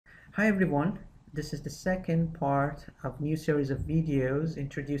Hi everyone, this is the second part of new series of videos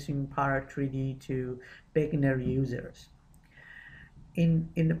introducing Para3d to beginner users. In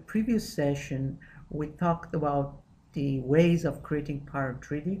the previous session, we talked about the ways of creating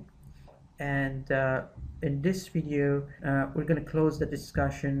Para3d, and in this video, we're going to close the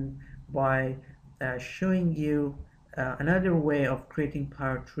discussion by showing you another way of creating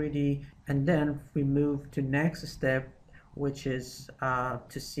Para3d, and then we move to next step, which is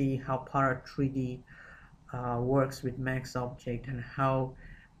to see how Para3d works with max object and how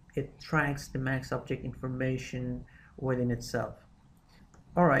it tracks the max object information within itself.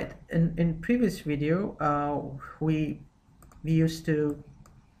 All right, in previous video, we used to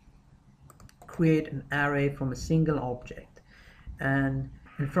create an array from a single object, and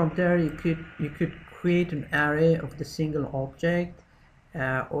from there you could create an array of the single object,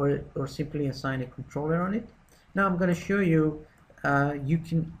 or simply assign a controller on it. Now I'm going to show you you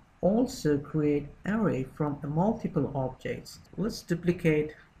can also create array from multiple objects. Let's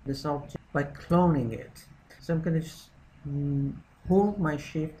duplicate this object by cloning it. So I'm going to just hold my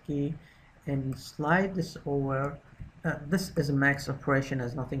shift key and slide this over. This is a max operation,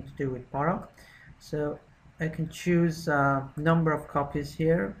 has nothing to do with para. So I can choose number of copies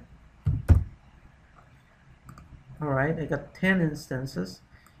here. Alright, I got 10 instances,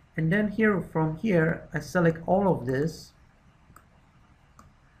 and then from here I select all of this,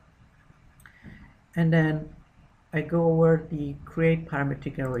 and then I go over the create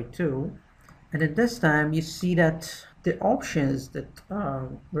parametric array tool, and at this time you see that the options that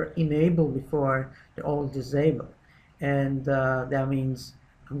were enabled before, they're all disabled, and that means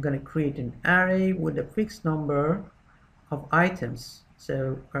I'm going to create an array with a fixed number of items.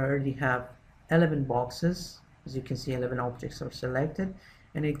 So I already have 11 boxes. As you can see, 11 objects are selected,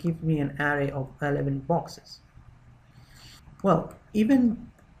 and it gives me an array of 11 boxes. Well, even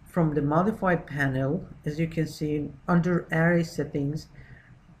from the modified panel, as you can see under array settings,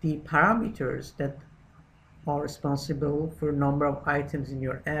 the parameters that are responsible for number of items in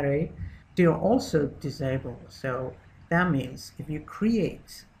your array, they are also disabled. So that means if you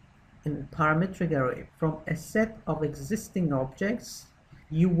create a parametric array from a set of existing objects,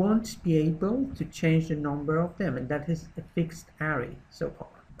 you won't be able to change the number of them, and that is a fixed array so far.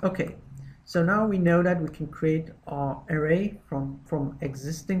 Okay, so now we know that we can create an array from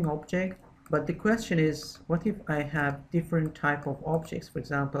existing object, but the question is, what if I have different type of objects? For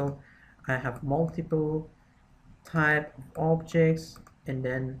example, I have multiple type of objects, and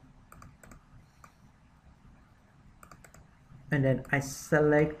then I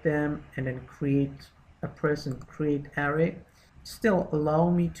select them and then press create array. Still allow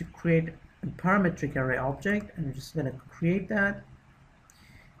me to create a parametric array object. I'm just going to create that,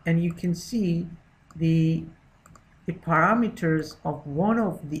 and you can see the parameters of one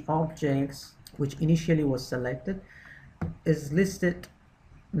of the objects which initially was selected is listed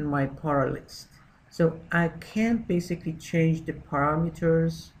in my para list. So I can't basically change the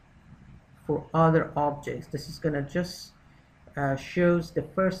parameters for other objects. This is going to just shows the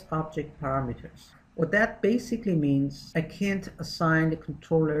first object parameters. What that basically means, I can't assign the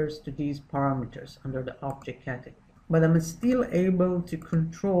controllers to these parameters under the object category, but I'm still able to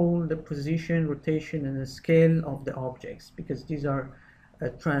control the position, rotation, and the scale of the objects, because these are a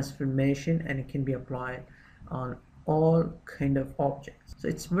transformation and it can be applied on all kind of objects. So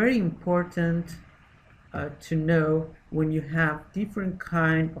it's very important to know when you have different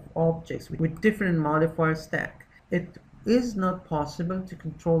kind of objects with different modifier stack. It is not possible to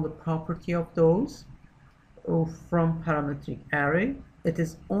control the property of those from parametric array. It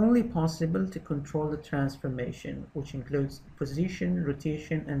is only possible to control the transformation, which includes position,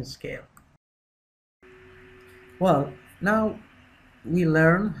 rotation, and scale. Well, now we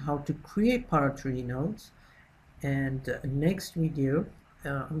learn how to create Para3d nodes, and next video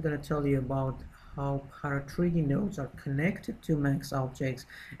I'm going to tell you about how Para3d nodes are connected to max objects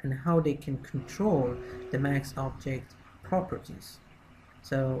and how they can control the max object properties.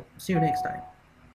 So see you next time.